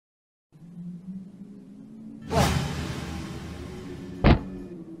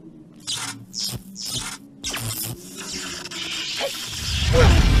Give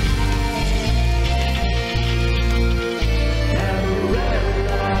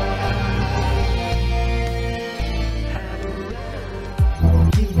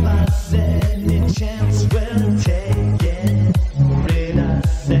us any chance, we'll take it. Read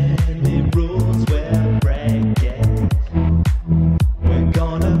us any rules, we'll break it. We're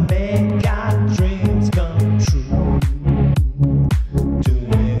gonna make our dreams come true.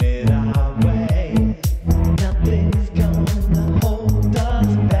 Doing it our way. Nothing's gonna hold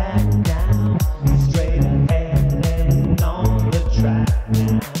us back now. Straight ahead and on the track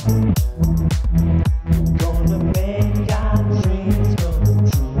now. Gonna make our dreams come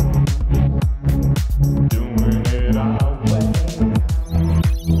true. Doing it our way.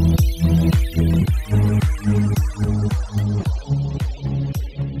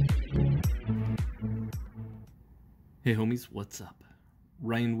 Hey homies, what's up?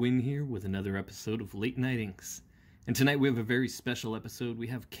 Ryan Wynn here with another episode of Late Night Inks. And tonight we have a very special episode. We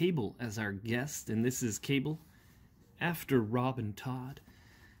have Sable as our guest, and this is Sable after Rob and Todd.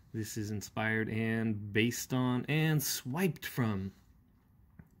 This is inspired and based on and swiped from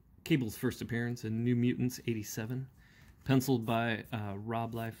Sable's first appearance in New Mutants 87, penciled by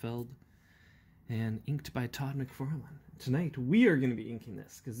Rob Liefeld, and inked by Todd McFarlane. Tonight we are going to be inking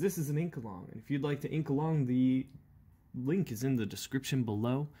this, because this is an ink-along, and if you'd like to ink along, the link is in the description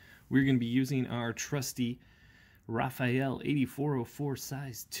below. We're going to be using our trusty Raphael 8404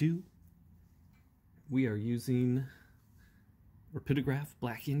 size 2. We are using Rapidograph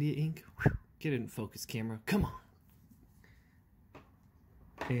Black India ink. Whew, get it in focus, camera. Come on.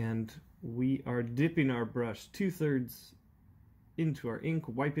 And we are dipping our brush 2/3 into our ink,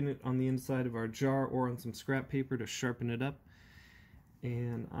 wiping it on the inside of our jar or on some scrap paper to sharpen it up.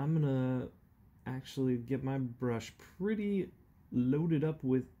 And I'm going to actually get my brush pretty loaded up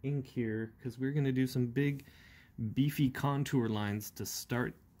with ink here, because we're going to do some big beefy contour lines to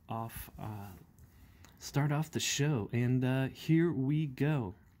start off the show. And here we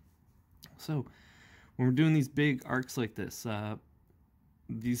go. So when we're doing these big arcs like this,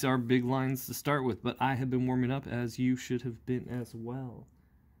 these are big lines to start with, but I have been warming up, as you should have been as well.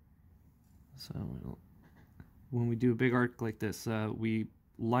 So when we do a big arc like this, we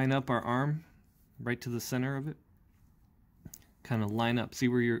line up our arm right to the center of it. Kind of line up, see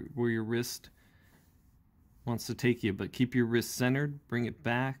where your wrist wants to take you, but keep your wrist centered, bring it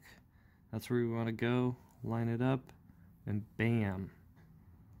back. That's where we want to go. Line it up, and bam.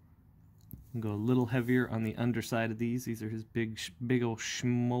 And go a little heavier on the underside of these. These are his big old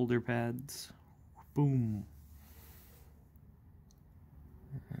schmolder pads. Boom.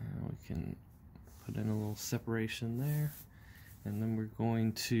 We can put in a little separation there. And then we're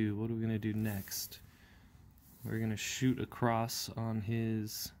going to, what are we going to do next? We're going to shoot across on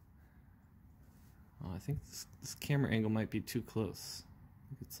his, oh, I think this camera angle might be too close.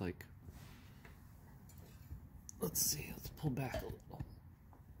 It's like, let's see, let's pull back a little.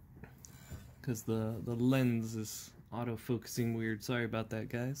 Because the lens is auto-focusing weird. Sorry about that,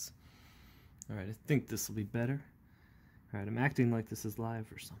 guys. Alright, I think this will be better. Alright, I'm acting like this is live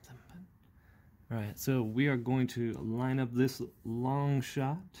or something. Alright, so we are going to line up this long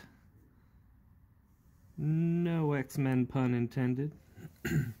shot. No X-Men pun intended.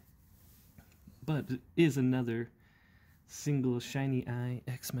 But it is another single shiny eye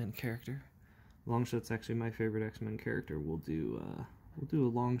X-Men character. Long shot's actually my favorite X-Men character. We'll do a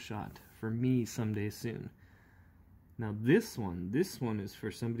long shot for me someday soon. Now this one is for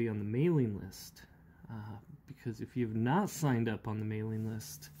somebody on the mailing list. Because if you have not signed up on the mailing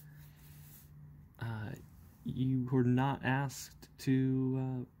list, you were not asked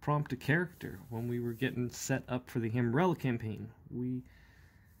to prompt a character when we were getting set up for the Hammerella campaign. We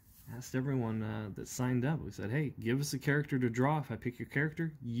asked everyone that signed up. We said, hey, give us a character to draw. If I pick your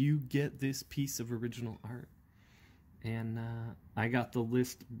character, you get this piece of original art. And I got the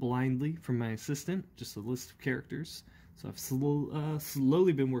list blindly from my assistant, just a list of characters. So I've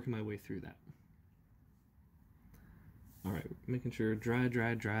slowly been working my way through that. Alright, making sure dry.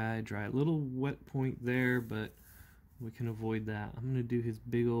 A little wet point there, but we can avoid that. I'm going to do his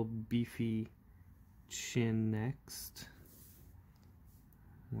big old beefy chin next.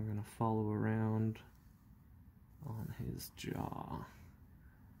 We're going to follow around on his jaw.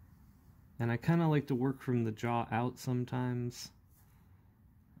 And I kind of like to work from the jaw out sometimes.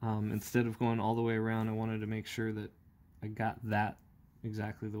 Instead of going all the way around, I wanted to make sure that I got that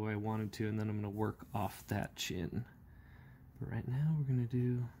exactly the way I wanted to, and then I'm going to work off that chin. But right now we're going to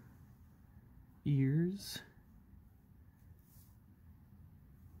do ears.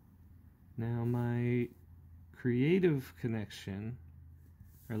 Now my creative connection,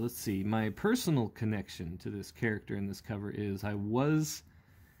 or let's see, my personal connection to this character in this cover is I was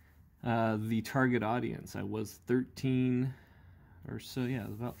the target audience. I was 13 or so, yeah, I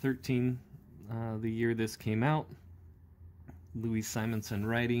was about 13 the year this came out. Louise Simonson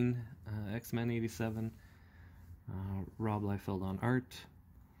writing, X-Men 87, Rob Liefeld on art.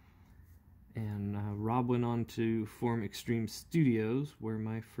 And Rob went on to form Extreme Studios, where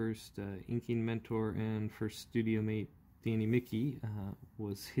my first inking mentor and first studio mate, Danny Mickey,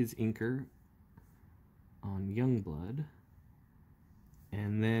 was his inker on Youngblood.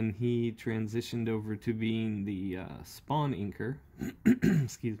 And then he transitioned over to being the Spawn inker,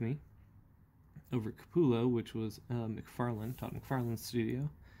 excuse me, over at Capullo, which was McFarlane, Todd McFarlane's studio.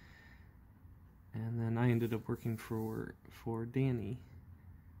 And then I ended up working for Danny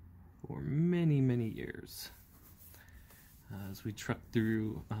for many, many years as we trucked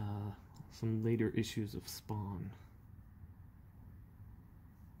through some later issues of Spawn.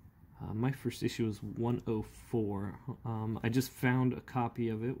 My first issue was 104. I just found a copy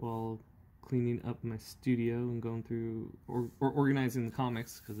of it while cleaning up my studio and going through or organizing the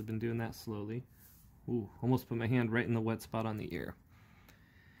comics, because I've been doing that slowly. Ooh, almost put my hand right in the wet spot on the ear.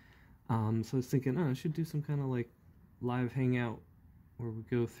 So I was thinking, I should do some kind of like live hangout where we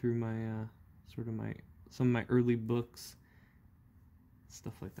go through my some of my early books,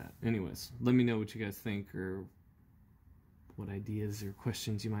 stuff like that. Anyways, let me know what you guys think, or what ideas or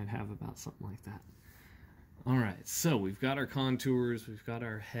questions you might have about something like that. Alright, so we've got our contours, we've got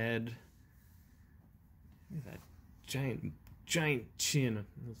our head. Look at that giant chin,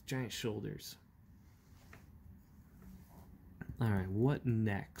 those giant shoulders. Alright, what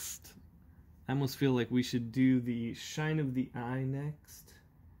next? I almost feel like we should do the shine of the eye next.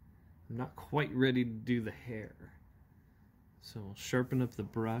 I'm not quite ready to do the hair. So I'll sharpen up the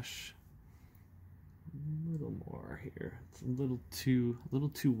brush a little more here. It's a little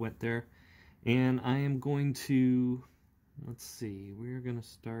too wet there. And I am going to, let's see, we're going to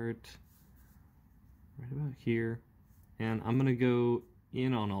start right about here. And I'm going to go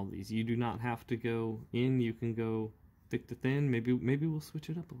in on all these. You do not have to go in. You can go thick to thin. Maybe we'll switch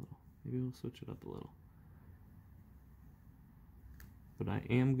it up a little. But I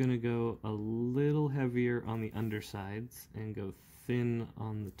am going to go a little heavier on the undersides and go thin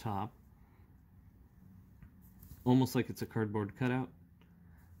on the top. Almost like it's a cardboard cutout.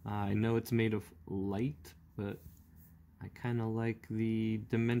 I know it's made of light, but I kind of like the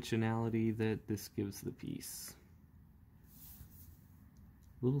dimensionality that this gives the piece.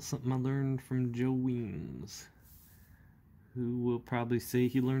 A little something I learned from Joe Weems, who will probably say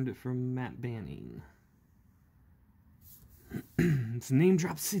he learned it from Matt Banning. It's Name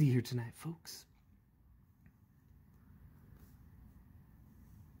Drop City here tonight, folks.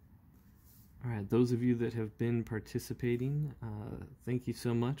 Alright, those of you that have been participating, thank you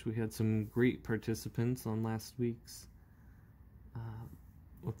so much. We had some great participants on last week's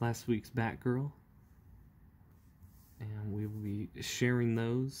Batgirl. And we will be sharing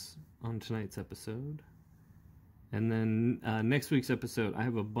those on tonight's episode. And then next week's episode, I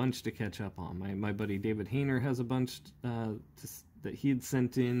have a bunch to catch up on. My buddy David Hayner has a bunch that he had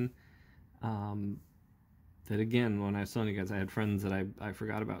sent in. That again, when I was telling you guys, I had friends that I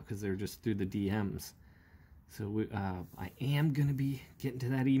forgot about because they're just through the DMs. So I am going to be getting to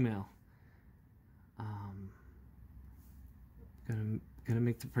that email. Gonna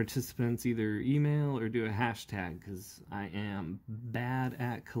make the participants either email or do a hashtag, because I am bad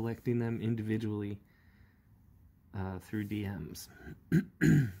at collecting them individually through DMs.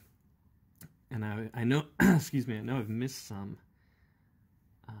 And I know, excuse me, I know I've missed some.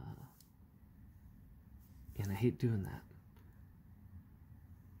 And I hate doing that.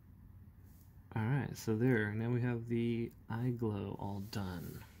 Alright, so there. Now we have the eye glow all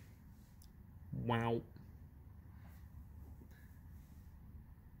done. Wow.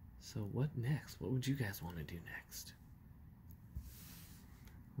 So what next? What would you guys want to do next?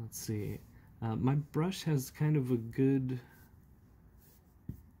 Let's see. My brush has kind of a good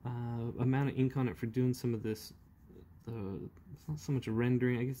amount of ink on it for doing some of this. It's not so much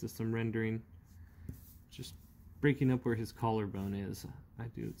rendering. I guess it's some rendering. Just breaking up where his collarbone is. I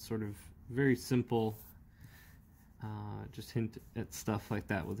do it sort of very simple. Just hint at stuff like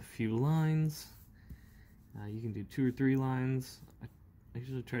that with a few lines. You can do 2 or 3 lines. I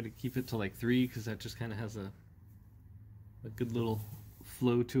usually try to keep it to like 3 because that just kind of has a good little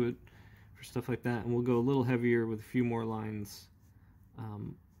flow to it for stuff like that. And we'll go a little heavier with a few more lines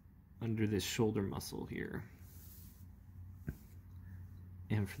under this shoulder muscle here.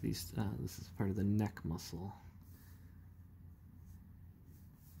 And for these, this is part of the neck muscle.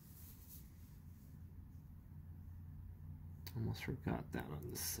 Almost forgot that on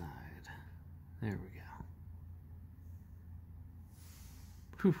the side. There we go.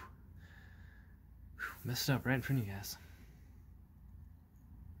 Whew. Messed up right in front of you guys.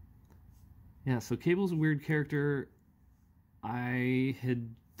 Yeah, so Cable's a weird character. I had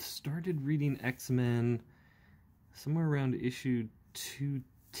started reading X-Men somewhere around issue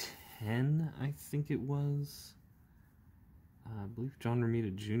 210, I think it was. I believe John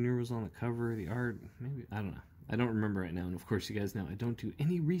Romita Jr. was on the cover of the art. Maybe, I don't know. I don't remember right now. And of course, you guys know I don't do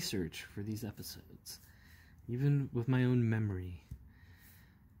any research for these episodes, even with my own memory.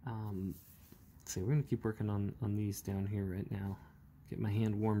 Let's see, we're going to keep working on these down here right now. Get my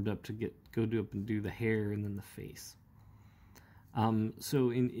hand warmed up to go up and do the hair and then the face. So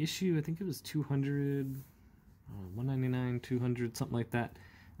in issue, I think it was 200, 199, 200, something like that.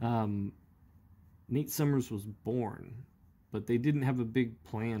 Nate Summers was born, but they didn't have a big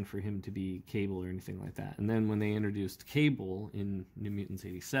plan for him to be Cable or anything like that. And then when they introduced Cable in New Mutants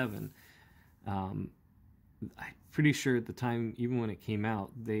 87, I'm pretty sure at the time, even when it came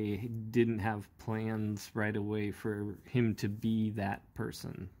out, they didn't have plans right away for him to be that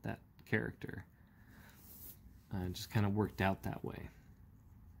person, that character. It just kind of worked out that way.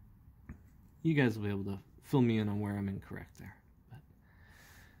 You guys will be able to fill me in on where I'm incorrect there. But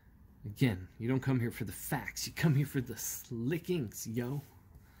again, you don't come here for the facts. You come here for the slick inks, yo.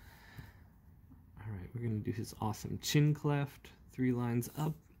 Alright, we're going to do his awesome chin cleft. 3 lines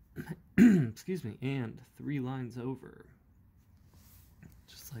up. Excuse me. And 3 lines over.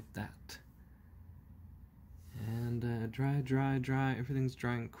 Just like that. And dry, dry, dry. Everything's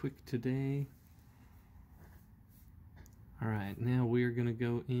drying quick today. Alright, now we are going to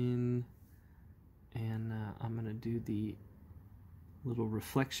go in and I'm going to do the little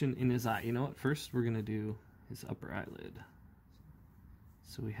reflection in his eye. You know what? First, we're going to do his upper eyelid.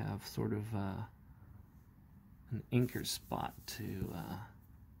 So we have sort of an anchor spot to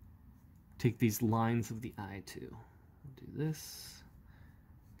take these lines of the eye to. We'll do this.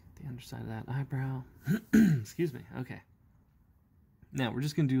 Get the underside of that eyebrow. Excuse me. Okay. Now, we're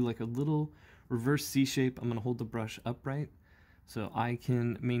just going to do like a little reverse C shape. I'm going to hold the brush upright so I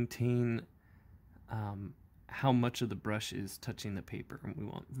can maintain how much of the brush is touching the paper. And we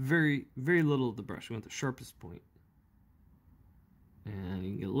want very, very little of the brush. We want the sharpest point. And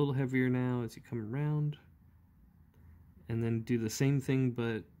you can get a little heavier now as you come around. And then do the same thing, but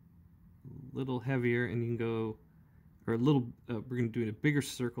a little heavier. And you can go, or a little, we're going to do a bigger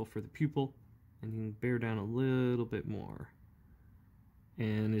circle for the pupil. And you can bear down a little bit more.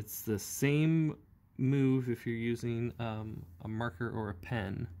 And it's the same move if you're using a marker or a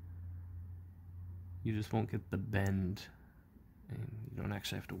pen. You just won't get the bend, and you don't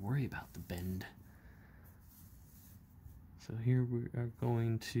actually have to worry about the bend. So here we are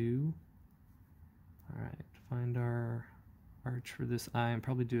going to, alright, find our arch for this eye and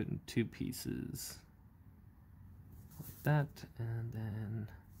probably do it in 2 pieces. Like that, and then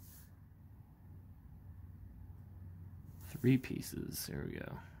 3 pieces. There we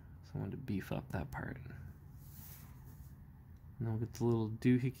go. So I wanted to beef up that part. And then we'll get the little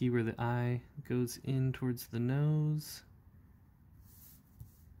doohickey where the eye goes in towards the nose.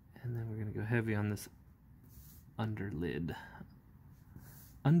 And then we're going to go heavy on this underlid.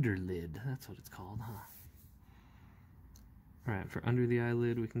 Underlid, that's what it's called, huh? Alright, for under the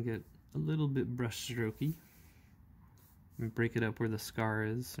eyelid, we can get a little bit brush strokey. And break it up where the scar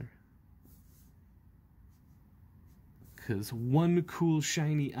is. Because one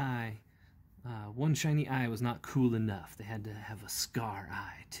shiny eye was not cool enough. They had to have a scar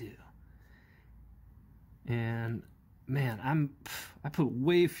eye too. And man, I put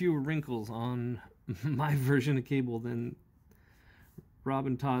way fewer wrinkles on my version of Cable than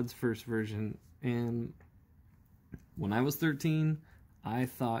Robin Todd's first version. And when I was 13, I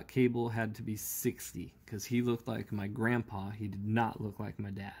thought Cable had to be 60 because he looked like my grandpa. He did not look like my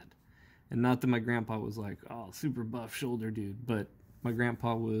dad. And not that my grandpa was like, oh, super buff shoulder dude, but my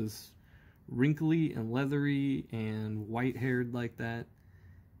grandpa was wrinkly and leathery and white-haired like that.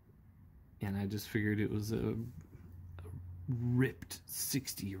 And I just figured it was a ripped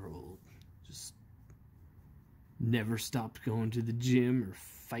 60-year-old. Just never stopped going to the gym or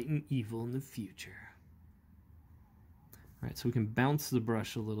fighting evil in the future. Alright, so we can bounce the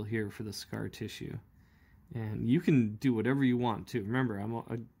brush a little here for the scar tissue. And you can do whatever you want to. Remember,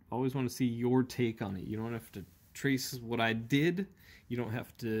 I always want to see your take on it. You don't have to trace what I did. You don't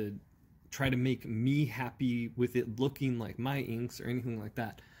have to try to make me happy with it looking like my inks or anything like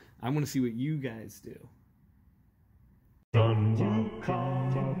that. I want to see what you guys do. Sun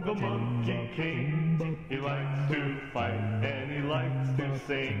Wukong, the Monkey King. He likes to fight and he likes to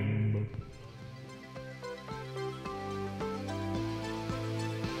sing.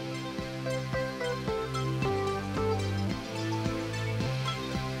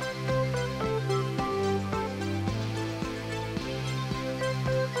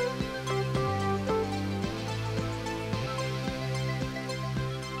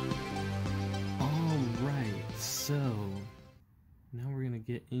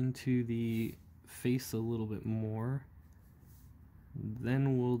 get into the face a little bit more.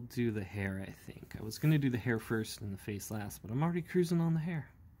 Then we'll do the hair, I think. I was going to do the hair first and the face last, but I'm already cruising on the hair.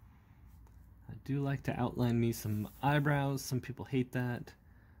 I do like to outline me some eyebrows. Some people hate that.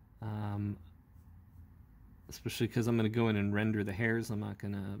 Especially because I'm going to go in and render the hairs. I'm not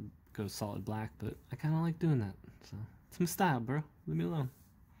going to go solid black, but I kind of like doing that. So it's my style, bro. Leave me alone.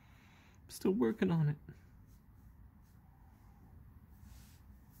 I'm still working on it.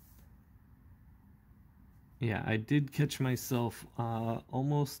 Yeah, I did catch myself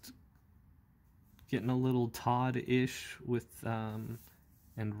almost getting a little Todd-ish with, and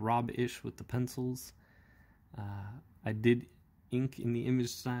Rob-ish with the pencils. I did ink in the image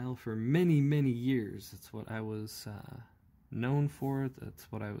style for many, many years. That's what I was known for. That's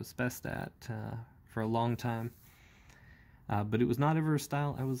what I was best at for a long time. But it was not ever a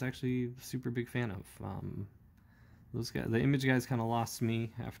style I was actually a super big fan of. Those guys, the image guys, kind of lost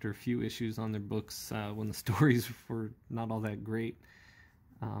me after a few issues on their books when the stories were not all that great.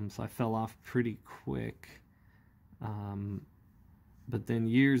 So I fell off pretty quick. But then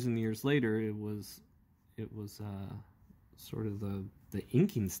years and years later, it was sort of the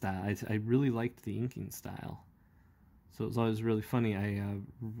inking style. I really liked the inking style. So it was always really funny. I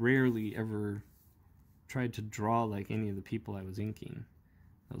rarely ever tried to draw like any of the people I was inking.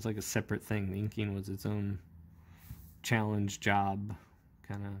 That was like a separate thing. The inking was its own challenge, job,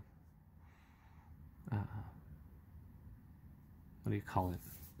 kind of, what do you call it?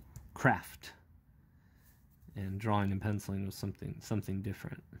 Craft. And drawing and penciling was something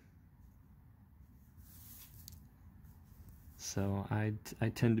different. So I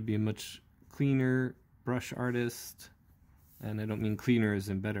tend to be a much cleaner brush artist, and I don't mean cleaner as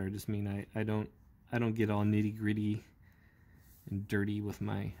in better. I just mean I don't get all nitty gritty and dirty with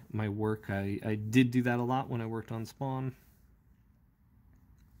my work. I did do that a lot when I worked on Spawn.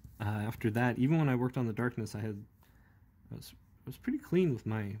 After that, even when I worked on the Darkness, I was pretty clean with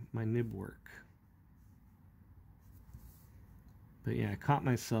my nib work. But yeah, I caught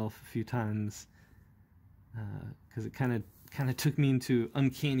myself a few times because it kind of took me into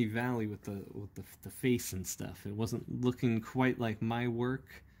uncanny valley with the face and stuff. It wasn't looking quite like my work,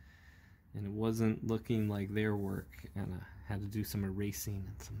 and it wasn't looking like their work, and I had to do some erasing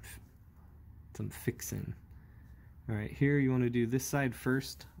and some fixing. All right, here you want to do this side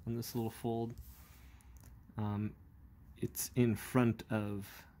first on this little fold. It's in front of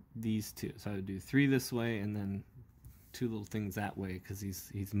these two, so I would do 3 this way and then 2 little things that way, because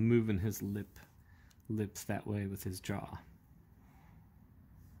he's moving his lips that way with his jaw.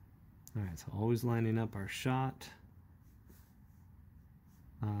 All right, so always lining up our shot.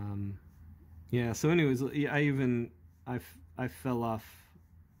 Yeah, so anyways, I fell off,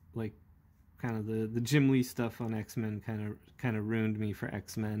 like, kind of the Jim Lee stuff on X-Men kind of ruined me for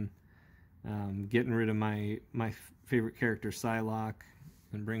X-Men. Getting rid of my favorite character Psylocke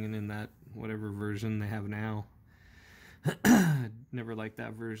and bringing in that whatever version they have now. Never liked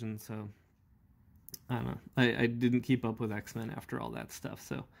that version, so I don't know. I didn't keep up with X-Men after all that stuff.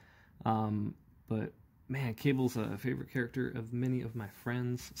 So, but man, Cable's a favorite character of many of my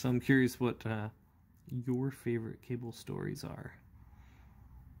friends. So I'm curious what your favorite Cable stories are.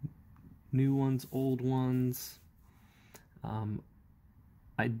 New ones, old ones.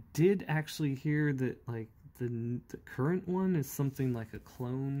 I did actually hear that like the current one is something like a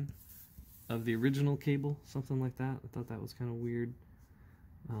clone of the original Cable, something like that. I thought that was kind of weird.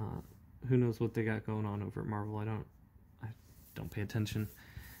 Who knows what they got going on over at Marvel? I don't pay attention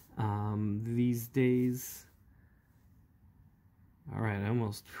these days. All right, I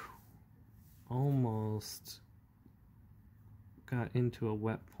almost got into a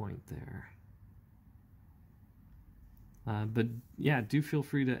wet point there. But yeah, do feel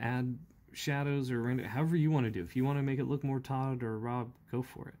free to add shadows or render, however you want to do. If you want to make it look more Todd or Rob, go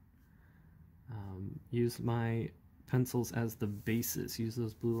for it. Use my pencils as the basis. Use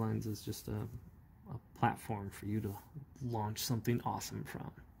those blue lines as just a platform for you to launch something awesome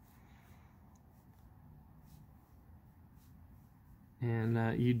from.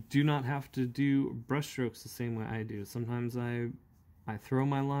 And you do not have to do brush strokes the same way I do. Sometimes I throw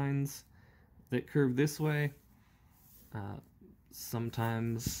my lines that curve this way.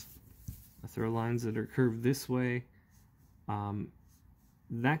 Sometimes I throw lines that are curved this way.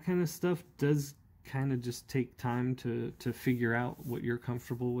 That kind of stuff does kind of just take time to figure out what you're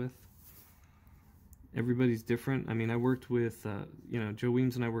comfortable with. Everybody's different. I mean, I worked with, Joe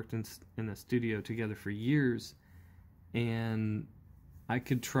Weems and I worked in a studio together for years, and I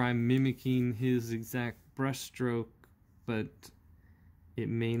could try mimicking his exact brush stroke, but it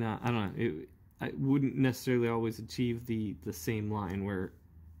may not, I don't know, I wouldn't necessarily always achieve the same line, where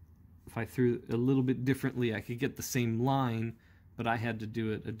if I threw it a little bit differently, I could get the same line, but I had to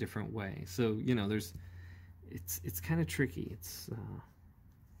do it a different way. So, you know, it's kind of tricky. It's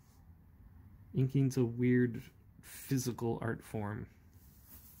inking's a weird physical art form.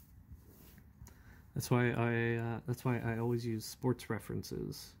 That's why I always use sports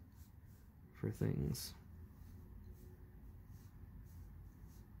references for things.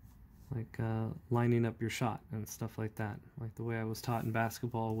 Like lining up your shot and stuff like that. Like the way I was taught in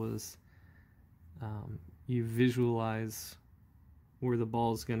basketball was you visualize where the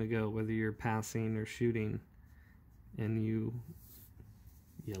ball is going to go, whether you're passing or shooting, and you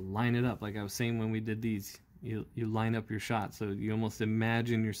line it up. Like I was saying when we did these, you line up your shot, so you almost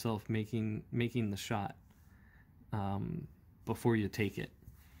imagine yourself making the shot before you take it,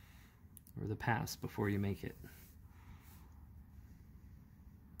 or the pass before you make it.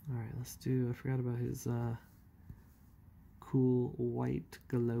 All right, let's do, I forgot about his cool white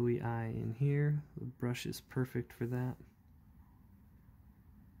glowy eye in here. The brush is perfect for that.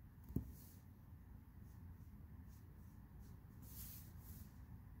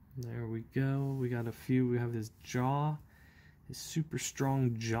 There we go. We got a few. We have his jaw, his super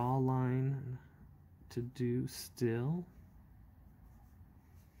strong jawline to do still.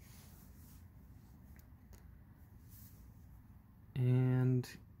 And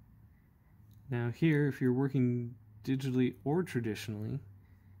now here, if you're working digitally or traditionally,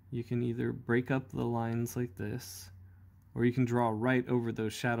 you can either break up the lines like this, or you can draw right over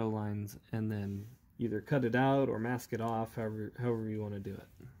those shadow lines and then either cut it out or mask it off, however you want to do it.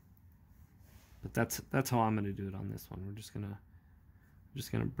 But that's how I'm going to do it on this one. We're just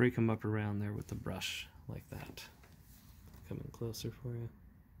gonna break them up around there with the brush like that. Coming closer for you.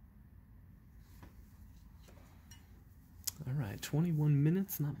 All right, 21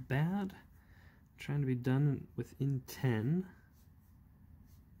 minutes, not bad. Trying to be done within 10.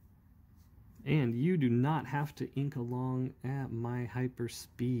 And you do not have to ink along at my hyper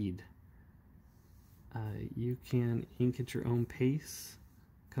speed. You can ink at your own pace.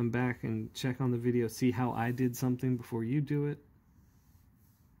 Come back and check on the video, see how I did something before you do it.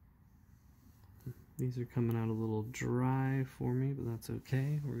 These are coming out a little dry for me, but that's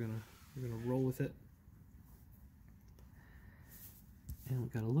okay. We're gonna roll with it. And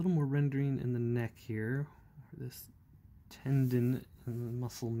we've got a little more rendering in the neck here, where this tendon and the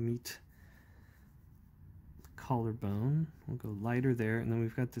muscle meet the collarbone. We'll go lighter there, and then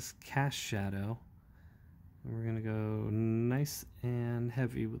we've got this cast shadow. And we're gonna go nice and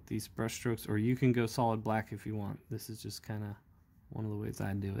heavy with these brush strokes, or you can go solid black if you want. This is just kind of one of the ways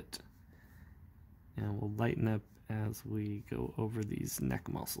I do it. And we'll lighten up as we go over these neck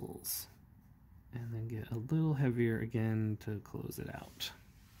muscles. And then get a little heavier again to close it out.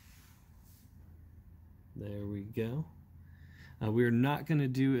 There we go. We're not gonna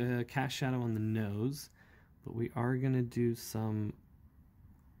do a cast shadow on the nose, but we are gonna do some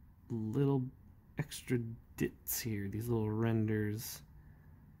little extra dits here, these little renders,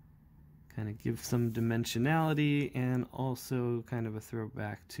 kind of give some dimensionality and also kind of a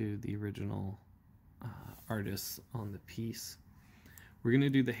throwback to the original artists on the piece. We're going to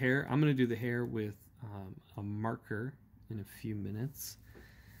do the hair. I'm going to do the hair with a marker in a few minutes.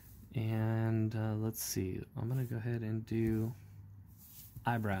 And let's see, I'm going to go ahead and do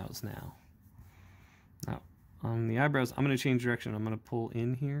eyebrows now. Now on the eyebrows, I'm going to change direction. I'm going to pull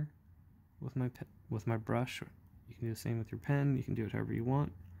in here with my brush. You can do the same with your pen. You can do it however you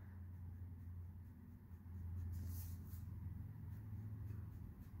want.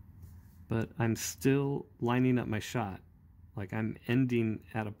 But I'm still lining up my shot. Like I'm ending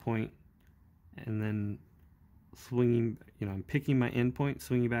at a point and then swinging, you know, I'm picking my end point,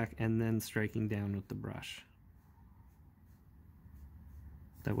 swinging back, and then striking down with the brush.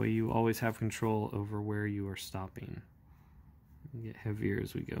 That way you always have control over where you are stopping. Get heavier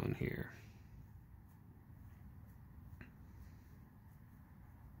as we go in here.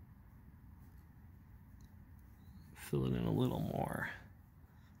 Fill it in a little more.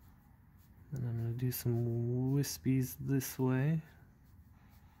 And I'm going to do some wispies this way.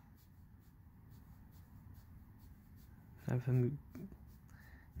 Have him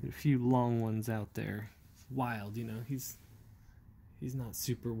get a few long ones out there. It's wild, you know. He's not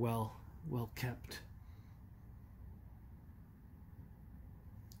super well kept.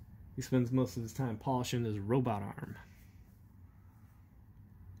 He spends most of his time polishing his robot arm.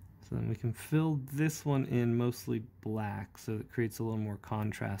 So then we can fill this one in mostly black, so it creates a little more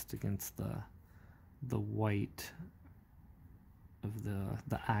contrast against the white of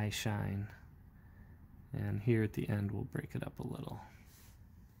the eye shine. And here at the end we'll break it up a little.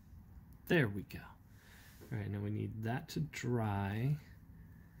 There we go. All right, now we need that to dry.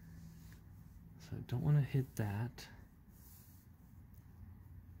 So I don't want to hit that.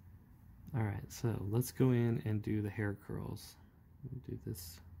 Alright, so let's go in and do the hair curls. Do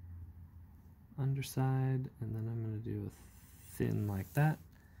this underside, and then I'm going to do a thin like that.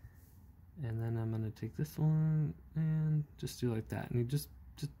 And then I'm going to take this one and just do like that. And you just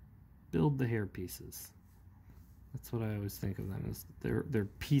build the hair pieces. That's what I always think of them as. They're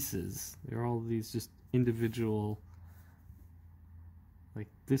pieces. They're all these just individual, like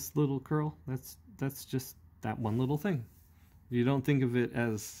this little curl. That's just that one little thing. You don't think of it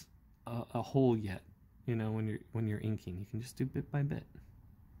as a whole yet. You know, when you're inking, you can just do bit by bit.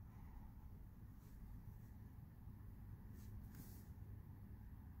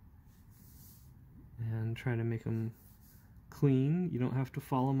 And try to make them clean. You don't have to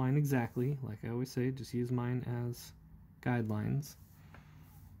follow mine exactly. Like I always say, just use mine as guidelines.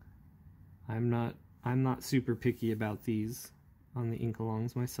 I'm not super picky about these on the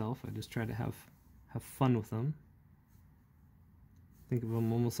ink-alongs myself. I just try to have fun with them. Think of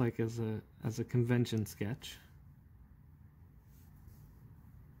them almost like as a convention sketch.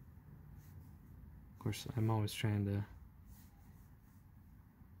 Of course, I'm always trying to,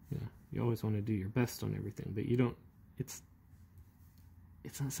 you always want to do your best on everything, but you don't, it's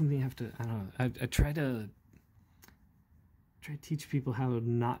not something you have to, I don't know, I try to teach people how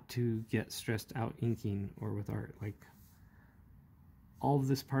not to get stressed out inking or with art. Like, all of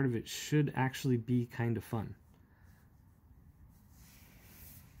this part of it should actually be kind of fun.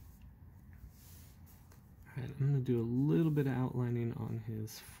 Alright, I'm going to do a little bit of outlining on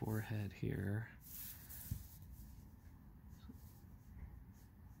his forehead here.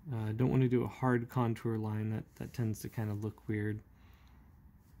 I don't want to do a hard contour line. That tends to kind of look weird.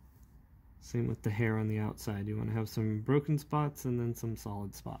 Same with the hair on the outside. You want to have some broken spots and then some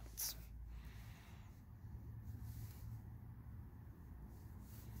solid spots.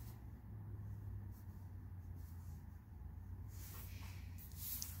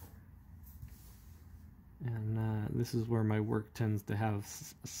 And this is where my work tends to have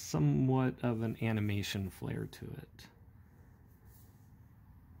somewhat of an animation flair to it.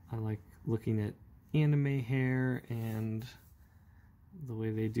 I like looking at anime hair and the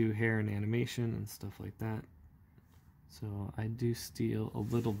way they do hair and animation and stuff like that. So I do steal a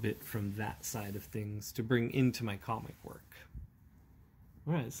little bit from that side of things to bring into my comic work.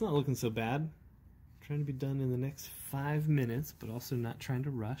 Alright, it's not looking so bad. I'm trying to be done in the next 5 minutes, but also not trying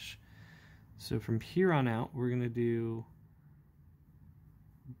to rush. So from here on out, we're going to do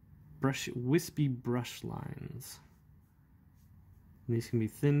wispy brush lines. And these can be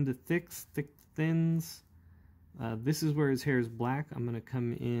thin to thicks, thick to thins. This is where his hair is black. I'm going to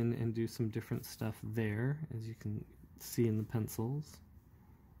come in and do some different stuff there, as you can see in the pencils.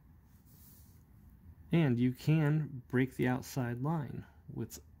 And you can break the outside line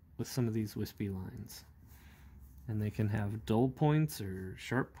with some of these wispy lines. And they can have dull points or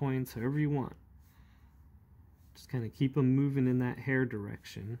sharp points, however you want. Just kind of keep them moving in that hair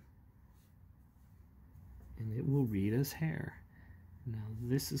direction. And it will read as hair. Now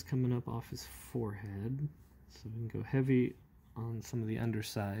this is coming up off his forehead. So we can go heavy on some of the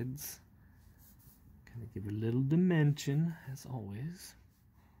undersides. Kind of give it a little dimension, as always.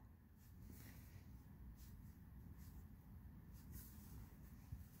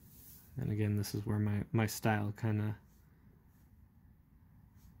 And again, this is where my style kind of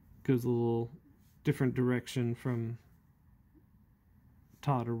goes a little different direction from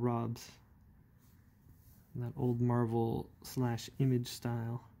Todd or Rob's. That old Marvel / Image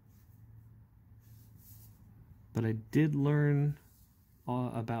style. But I did learn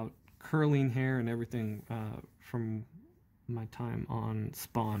about curling hair and everything from my time on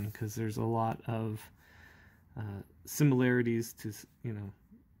Spawn, because there's a lot of similarities to,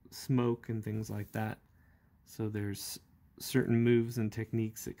 smoke and things like that. So there's certain moves and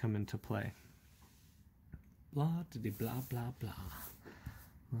techniques that come into play. Blah, diddy, blah, blah, blah.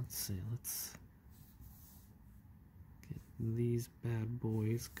 Let's see, let's get these bad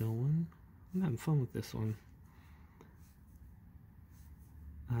boys going. I'm having fun with this one.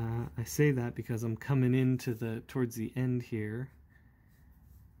 I say that because I'm coming into towards the end here,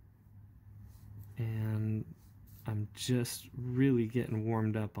 and I'm just really getting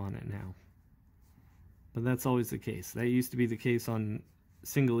warmed up on it now. But that's always the case. That used to be the case on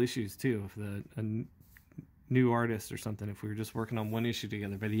single issues too. If a new artist or something, if we were just working on one issue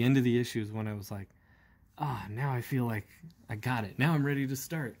together, by the end of the issue is when I was like, now I feel like I got it. Now I'm ready to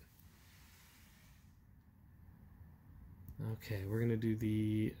start. Okay, we're gonna do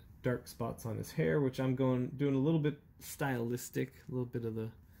the dark spots on his hair, which I'm doing a little bit stylistic, a little bit of the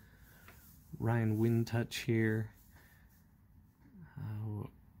Ryan Wynn touch here.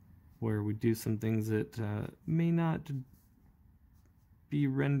 where we do some things that may not be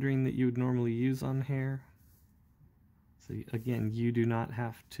rendering that you would normally use on hair. So again, you do not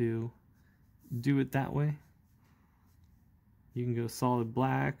have to do it that way. You can go solid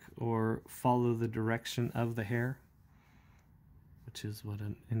black or follow the direction of the hair, which is what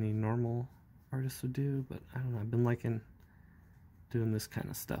any normal artist would do, but I don't know, I've been liking doing this kind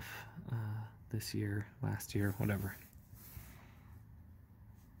of stuff this year, last year, whatever.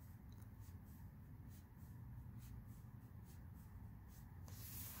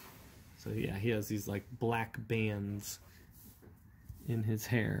 So yeah, he has these like black bands in his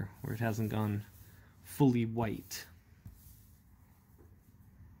hair where it hasn't gone fully white.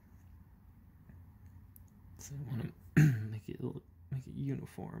 So I want to make it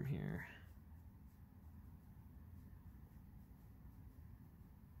uniform here.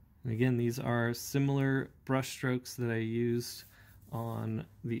 And again, these are similar brush strokes that I used on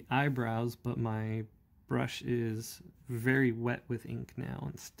the eyebrows, but my brush is very wet with ink now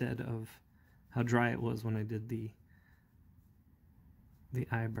instead of how dry it was when I did the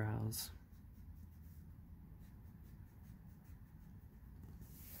eyebrows.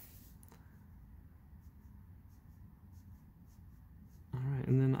 Alright,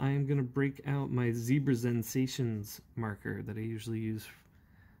 and then I am going to break out my Zebra Sensations marker that I usually use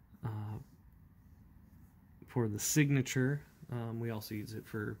for the signature. We also use it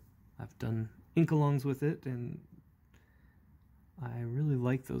for, I've done ink-alongs with it, and I really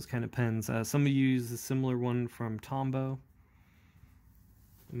like those kind of pens. Some of you use a similar one from Tombow.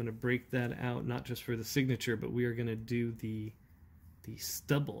 I'm going to break that out, not just for the signature, but we are going to do the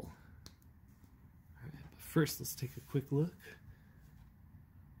stubble. Alright, but first let's take a quick look.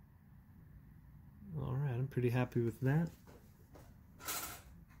 Alright, I'm pretty happy with that.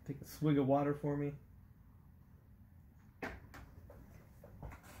 Take a swig of water for me.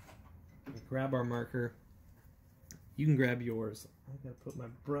 Grab our marker. You can grab yours. I gotta put my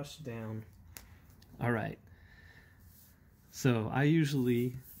brush down. Alright. So I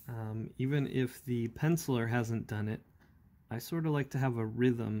usually, even if the penciler hasn't done it, I sort of like to have a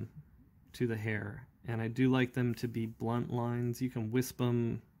rhythm to the hair. And I do like them to be blunt lines. You can wisp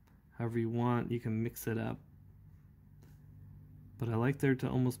them however you want. You can mix it up. But I like there to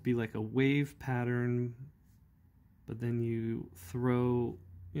almost be like a wave pattern, but then you throw,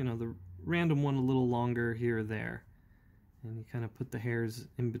 you know, the random one a little longer here or there. And you kind of put the hairs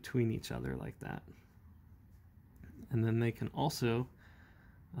in between each other like that. And then they can also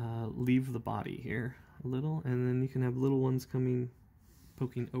leave the body here a little, and then you can have little ones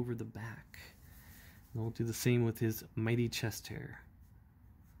poking over the back. And we'll do the same with his mighty chest hair.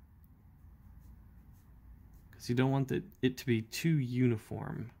 Because you don't want it to be too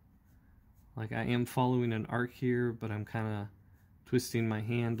uniform. Like I am following an arc here, but I'm kind of twisting my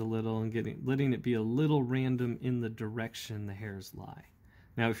hand a little and letting it be a little random in the direction the hairs lie.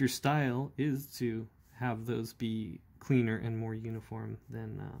 Now if your style is to have those be cleaner and more uniform,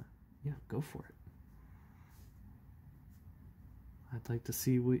 then yeah, go for it. I'd like to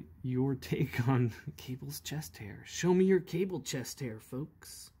see what your take on Cable's chest hair. Show me your Cable chest hair,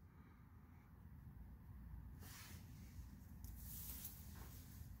 folks.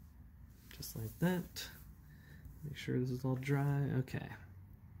 Just like that. Make sure this is all dry. Okay.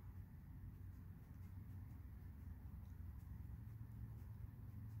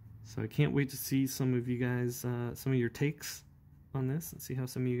 So I can't wait to see some of you guys, some of your takes on this, and see how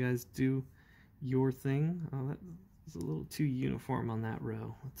some of you guys do your thing. Oh, that is a little too uniform on that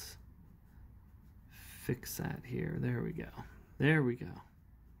row. Let's fix that here. There we go. There we go.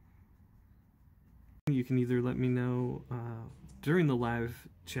 You can either let me know during the live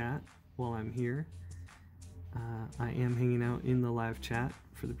chat while I'm here. I am hanging out in the live chat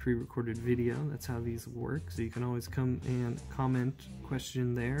for the pre-recorded video. That's how these work. So you can always come and comment,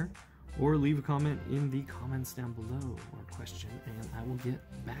 question there, or leave a comment in the comments down below, or question, and I will get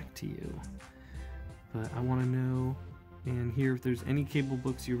back to you. But I want to know and hear if there's any Cable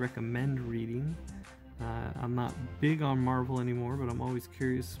books you recommend reading. I'm not big on Marvel anymore, but I'm always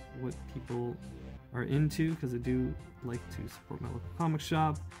curious what people are into, because I do like to support my local comic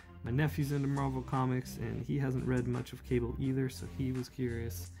shop. My nephew's into Marvel Comics, and he hasn't read much of Cable either, so he was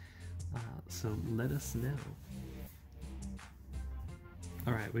curious. So let us know.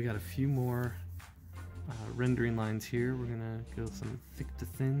 Alright, we got a few more rendering lines here. We're going to go some thick to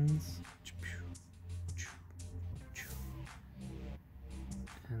thins.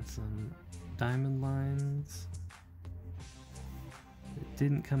 And some diamond lines. It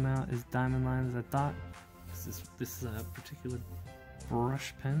didn't come out as diamond lines as I thought. This particular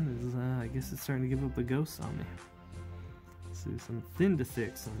brush pen is, I guess it's starting to give up the ghost on me. Let's do some thin to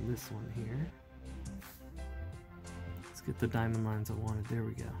thicks on this one here. Let's get the diamond lines I wanted. There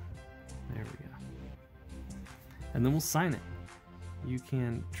we go. There we go. And then we'll sign it. You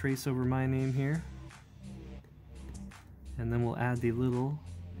can trace over my name here. And then we'll add the little,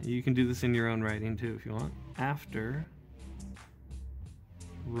 you can do this in your own writing too if you want. After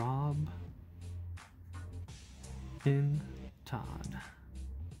Rob in Todd.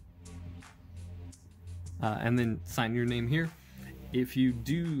 And then sign your name here. If you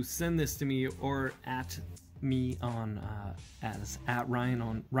do send this to me or at me on at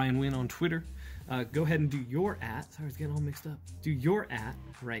Ryan Wynn on Twitter, go ahead and do your at. Sorry, I was getting all mixed up. Do your at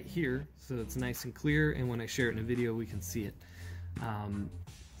right here so it's nice and clear, and when I share it in a video, we can see it.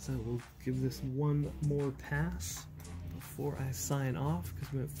 So we'll give this one more pass before I sign off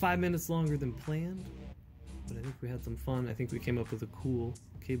because we went 5 minutes longer than planned. But I think we had some fun. I think we came up with a cool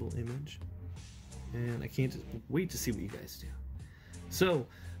cable image. And I can't wait to see what you guys do. So,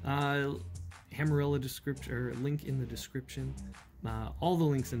 Hammerella description, or link in the description. All the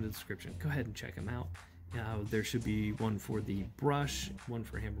links in the description. Go ahead and check them out. There should be one for the brush, one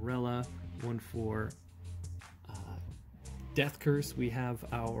for Hammerella, one for Death Curse. We have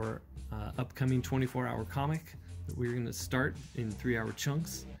our upcoming 24-hour comic that we're going to start in 3-hour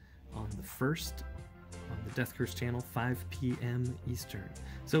chunks on the 1st on the Death Curse channel, 5 p.m. Eastern.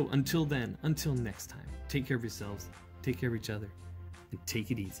 So until then, until next time, take care of yourselves, take care of each other, and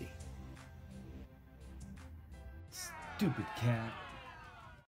take it easy. Stupid cat.